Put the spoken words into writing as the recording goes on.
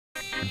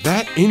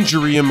That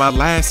injury in my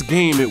last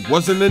game, it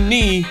wasn't a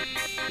knee,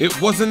 it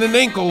wasn't an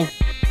ankle,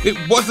 it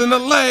wasn't a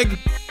leg,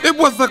 it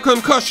was the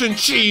concussion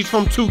cheese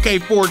from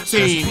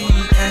 2K14.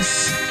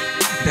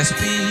 That's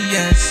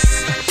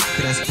BS.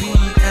 That's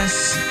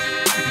BS.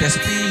 That's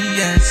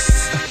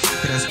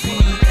BS. That's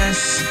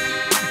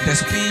BS.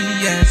 That's BS.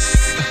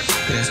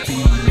 That's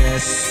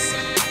BS.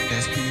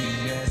 That's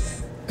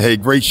BS. Hey,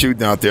 great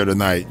shooting out there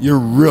tonight.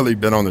 You've really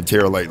been on the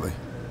tear lately.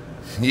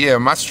 Yeah,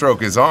 my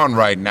stroke is on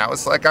right now.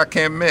 It's like I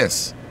can't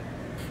miss.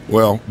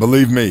 Well,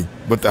 believe me,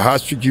 with the hot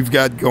streak you've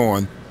got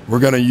going, we're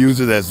going to use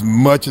it as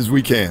much as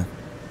we can.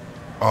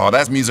 Oh,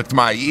 that's music to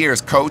my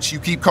ears, Coach. You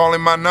keep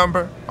calling my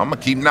number, I'm going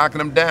to keep knocking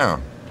them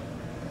down.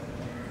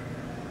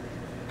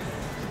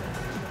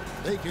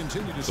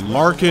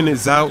 Larkin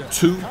is out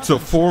 2 to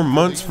 4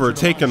 months for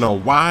taking a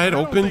wide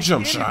open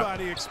jump shot.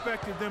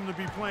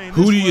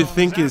 Who do you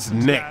think is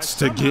next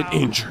to get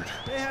injured?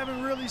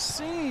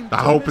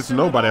 I hope it's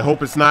nobody. I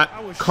hope it's not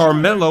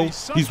Carmelo.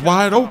 He's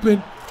wide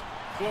open.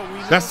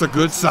 That's a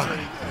good sign.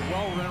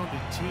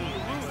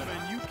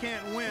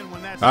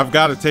 I've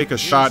got to take a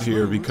shot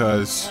here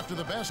because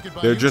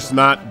they're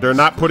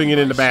not putting it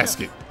in the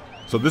basket.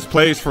 So this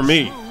play is for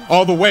me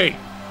all the way.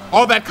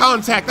 All that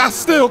contact, I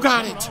still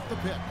got it.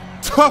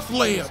 Tough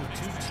layup.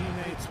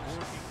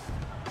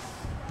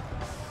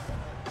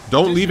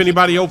 Don't leave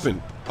anybody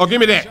open. Oh, give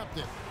me that.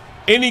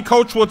 Any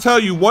coach will tell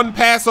you one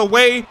pass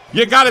away,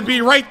 you got to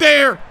be right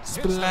there.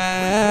 Splash.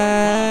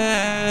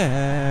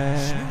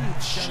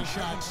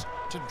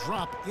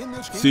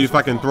 See if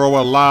I can throw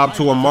a lob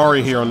to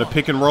Amari here on the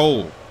pick and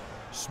roll.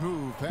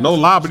 No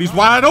lob, but he's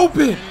wide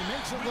open.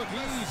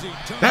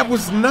 That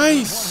was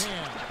nice.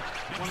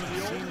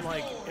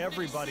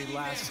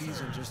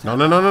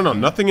 No.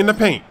 Nothing in the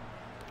paint.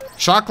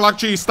 Shot clock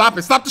cheese, stop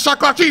it. Stop the shot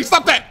clock cheese.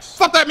 Stop that.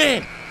 Stop that,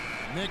 man.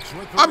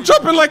 I'm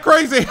jumping like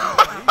crazy.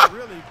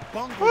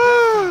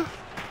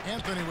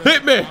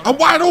 Hit me. I'm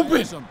wide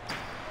open.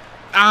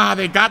 Ah,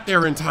 they got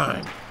there in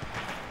time.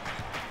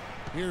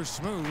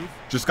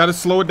 Just got to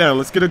slow it down.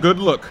 Let's get a good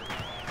look.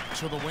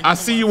 I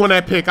see you on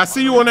that pick. I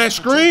see you on that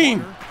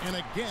screen.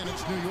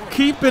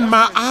 Keeping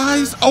my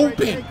eyes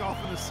open.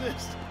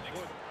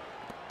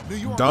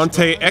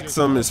 Dante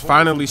Exum is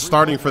finally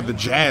starting for the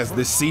Jazz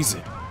this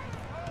season.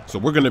 So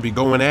we're going to be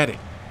going at it.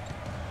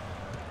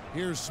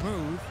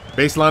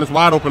 Baseline is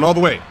wide open all the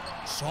way.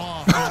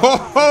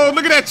 Oh,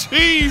 look at that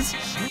cheese.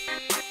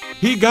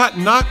 He got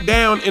knocked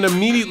down and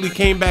immediately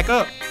came back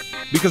up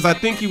because I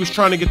think he was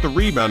trying to get the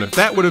rebound. If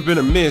that would have been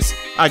a miss,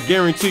 I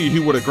guarantee you he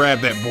would have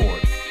grabbed that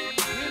board.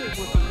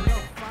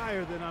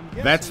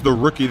 That's the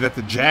rookie that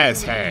the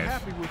Jazz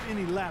have.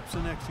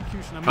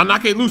 I'll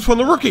knock it loose from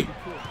the rookie.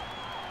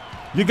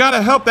 You got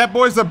to help. That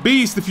boy's a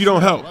beast if you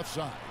don't help.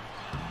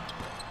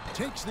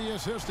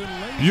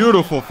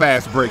 Beautiful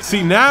fast break.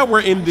 See, now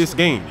we're in this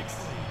game.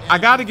 I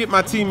got to get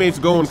my teammates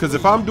going because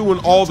if I'm doing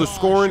all the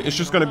scoring, it's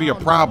just going to be a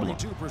problem.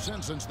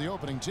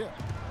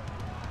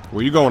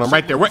 Where you going? I'm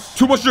right there. Wait,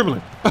 too much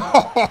dribbling.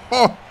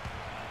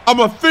 I'm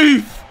a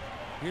thief.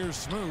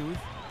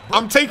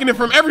 I'm taking it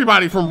from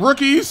everybody, from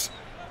rookies,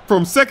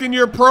 from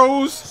second-year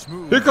pros.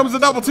 Here comes the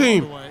double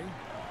team.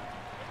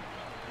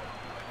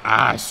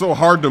 Ah, it's so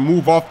hard to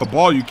move off the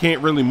ball. You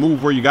can't really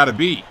move where you got to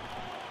be.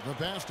 The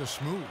pass to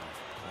Smooth.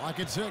 Clock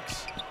at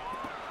 6.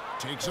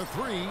 Takes a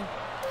 3.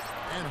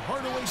 And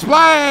Hardaway.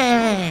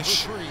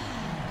 Splash!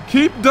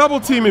 Keep double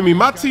teaming me.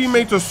 My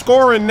teammates are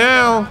scoring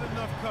now.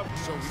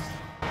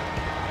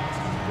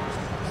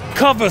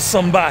 Cover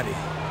somebody.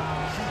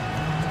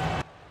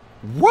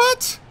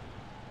 What?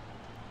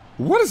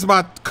 What is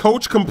my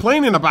coach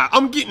complaining about?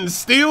 I'm getting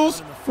steals?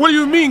 What do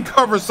you mean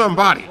cover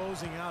somebody?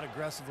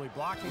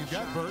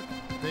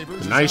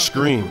 Nice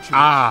screen.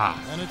 Ah,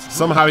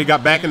 somehow he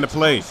got back into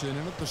play.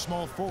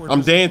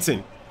 I'm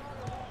dancing.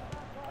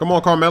 Come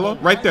on, Carmelo.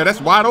 Right there.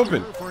 That's wide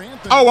open.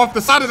 Oh, off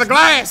the side of the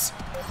glass.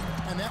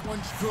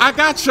 I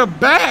got your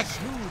back.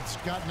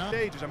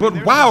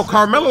 But wow,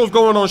 Carmelo's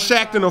going on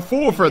Shaq and a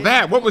fool for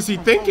that. What was he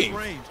thinking?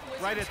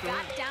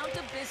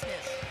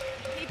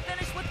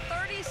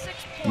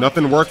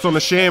 Nothing works on the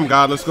sham,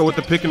 God. Let's go with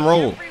the pick and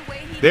roll.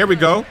 There we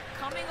go.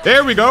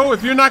 There we go.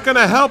 If you're not going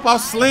to help, I'll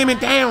slam it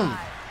down.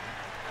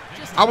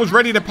 I was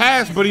ready to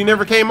pass, but he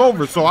never came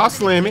over, so I'll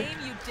slam it.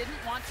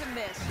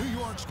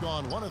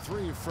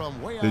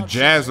 The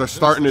Jazz are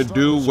starting to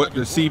do what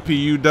the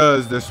CPU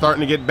does. They're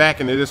starting to get back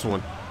into this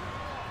one.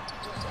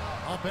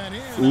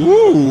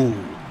 Ooh.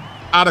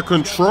 Out of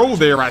control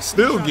there. I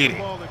still get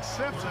it.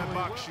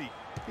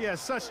 He has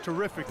such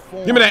terrific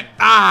form. Give me that.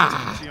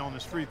 Ah.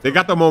 They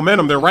got the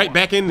momentum. They're right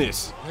back in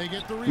this.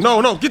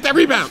 No. Get that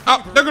rebound.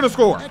 Oh, they're going to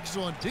score.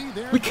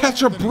 We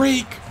catch a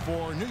break.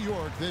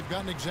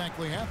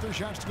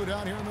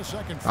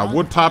 I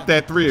would pop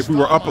that 3 if we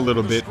were up a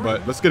little bit,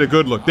 but let's get a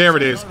good look. There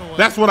it is.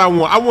 That's what I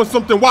want. I want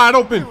something wide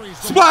open.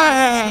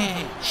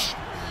 Splash.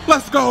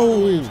 Let's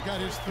go.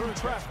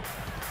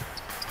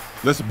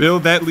 Let's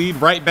build that lead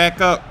right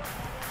back up.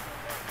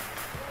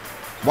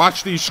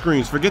 Watch these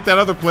screens. Forget that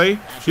other play.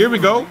 Here we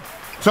go.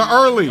 To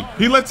early.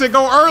 He lets it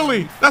go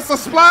early. That's a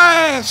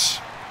splash.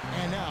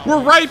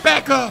 We're right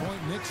back up.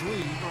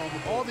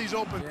 All these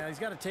open. Yeah, he's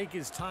got to take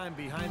his time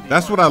behind the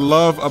That's what I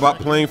love about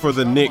playing for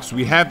the Knicks.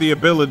 We have the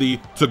ability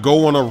to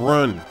go on a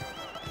run.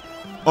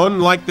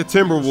 Unlike the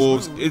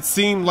Timberwolves, it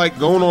seemed like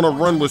going on a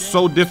run was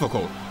so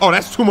difficult. Oh,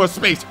 that's too much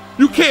space.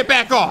 You can't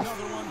back off.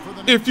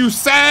 If you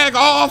sag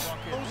off,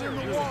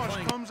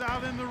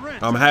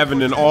 I'm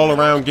having an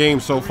all-around game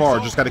so far.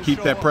 Just got to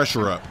keep that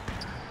pressure up.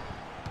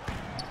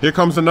 Here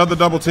comes another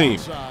double team.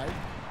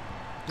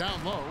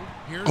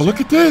 Oh,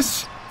 look at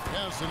this.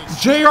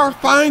 JR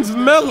finds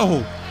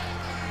Melo.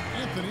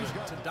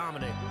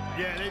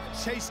 Yeah, they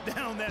chased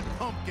down that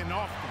pumpkin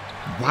often.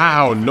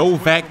 Wow,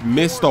 Novak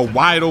missed a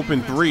wide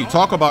open three.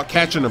 Talk about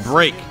catching a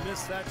break.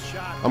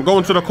 I'm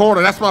going to the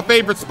corner. That's my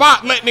favorite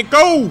spot. Letting it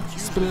go.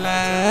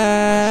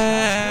 Splash.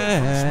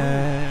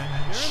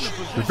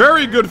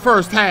 Very good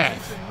first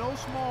half.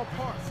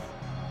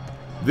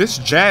 This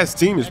Jazz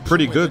team is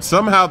pretty good.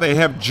 Somehow they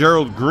have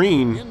Gerald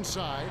Green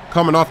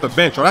coming off the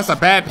bench. Oh, that's a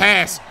bad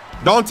pass.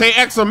 Dante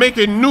Exum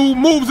making new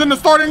moves in the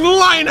starting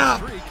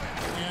lineup.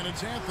 And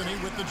it's Anthony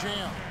with the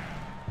jam.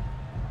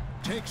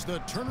 Takes the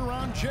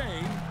turnaround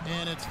chain,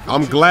 and it's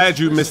I'm glad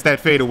you missed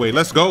that fadeaway.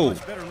 Let's go.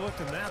 better look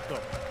than that,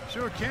 though.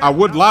 sure can. I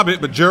would lob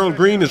it, but Gerald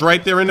Green is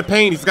right there in the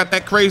paint. He's got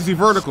that crazy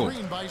vertical.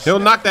 He'll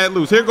knock that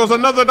loose. Here goes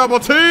another double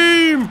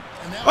team.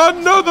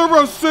 Another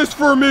assist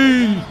for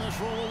me.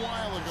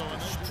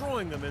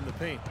 Destroying them in the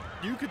paint.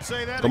 You could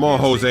say that. Come on,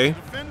 Jose.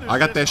 I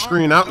got that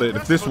screen outlet.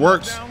 If this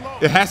works,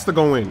 it has to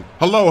go in.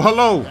 Hello,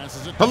 hello.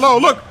 Hello,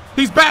 look.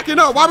 He's backing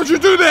up. Why would you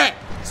do that?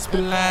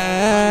 Splash.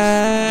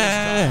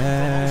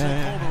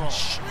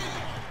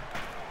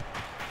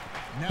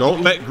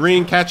 Don't let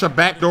Green catch a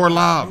backdoor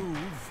lob.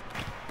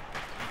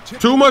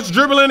 Too much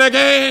dribbling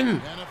again.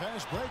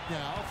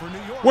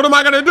 What am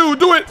I going to do?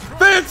 Do it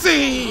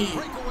fancy.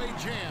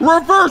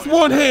 Reverse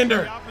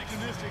one-hander.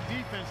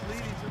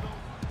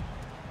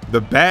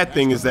 The bad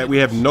thing is that we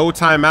have no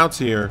timeouts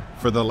here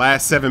for the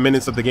last 7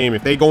 minutes of the game.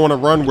 If they go on a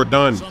run, we're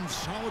done.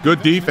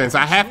 Good defense.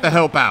 I have to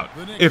help out.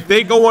 If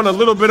they go on a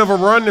little bit of a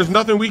run, there's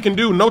nothing we can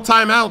do. No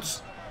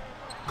timeouts.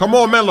 Come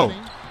on, Melo.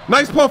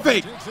 Nice pump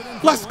fake.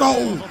 Let's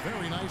go.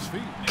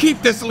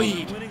 Keep this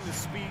lead.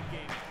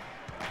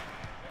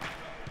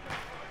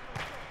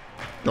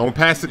 Don't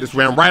pass it this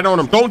way. I'm right on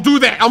him. Don't do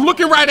that. I'm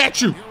looking right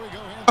at you.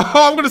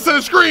 Oh, I'm going to set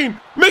a screen,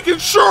 making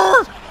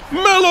sure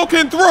Melo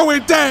can throw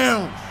it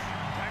down.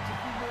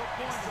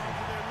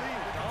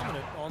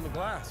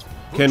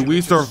 Can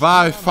we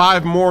survive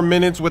 5 more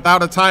minutes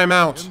without a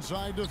timeout?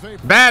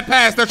 Bad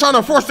pass. They're trying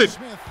to force it.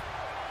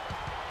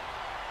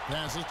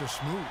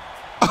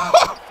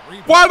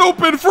 Wide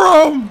open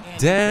from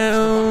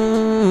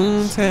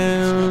Downtown.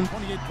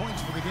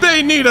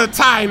 They need a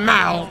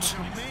timeout.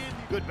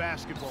 Good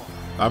basketball.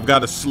 I've got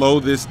to slow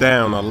this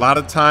down. A lot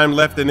of time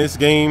left in this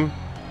game.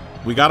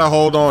 We got to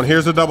hold on.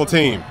 Here's a double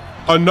team.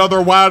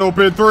 Another wide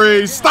open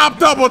three. Stop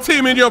double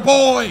teaming your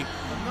boy.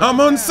 I'm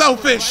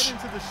unselfish.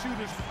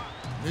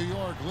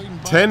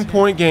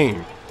 10-point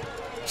game.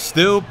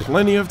 Still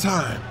plenty of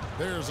time.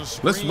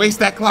 Let's waste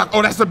that clock.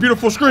 Oh, that's a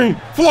beautiful screen.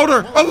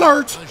 Floater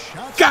alert.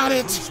 Got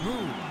it.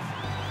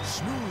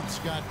 Smooth's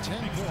got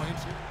 10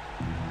 points.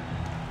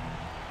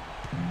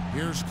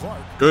 Here's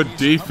Clark. Good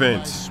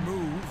defense.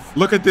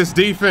 Look at this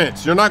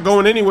defense. You're not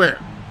going anywhere.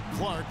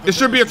 It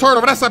should be a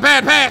turnover. That's a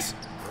bad pass.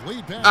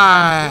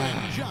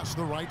 Just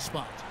the right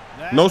spot.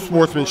 No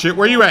sportsmanship.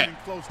 Where you at?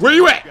 Where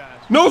you at?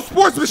 No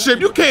sportsmanship.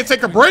 You can't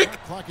take a break.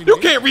 You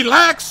can't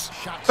relax.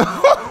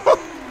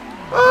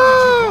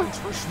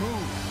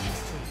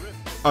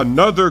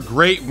 Another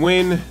great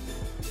win.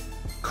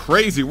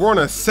 Crazy. We're on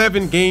a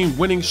 7-game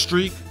winning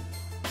streak.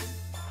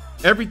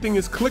 Everything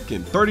is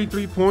clicking.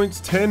 33 points,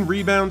 10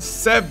 rebounds,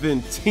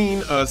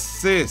 17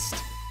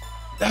 assists.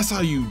 That's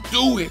how you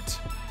do it.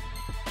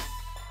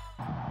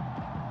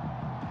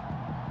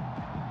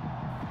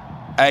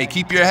 Hey,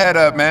 keep your head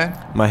up, man.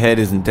 My head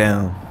isn't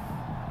down.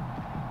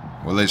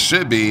 Well, it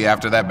should be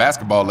after that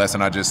basketball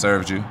lesson I just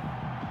served you.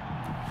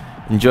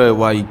 Enjoy it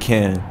while you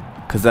can,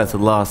 because that's the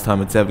last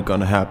time it's ever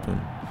gonna happen.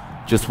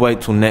 Just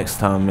wait till next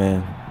time,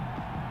 man.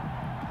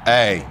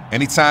 Hey,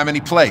 anytime,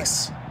 any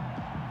place.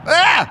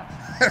 Ah!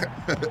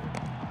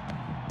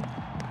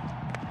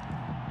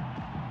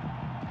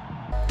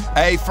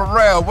 Hey,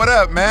 Pharrell, what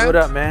up, man? What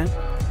up, man?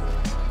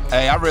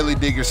 Hey, I really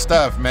dig your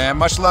stuff, man.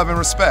 Much love and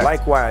respect.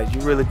 Likewise,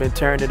 you really been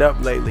turning it up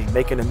lately,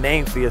 making a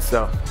name for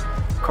yourself.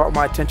 Caught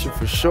my attention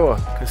for sure.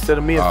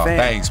 Consider me a fan.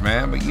 Thanks,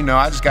 man. But you know,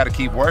 I just got to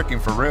keep working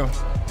for real.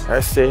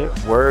 That's it.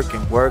 Work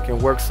and work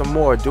and work some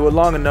more. Do it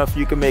long enough,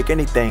 you can make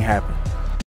anything happen.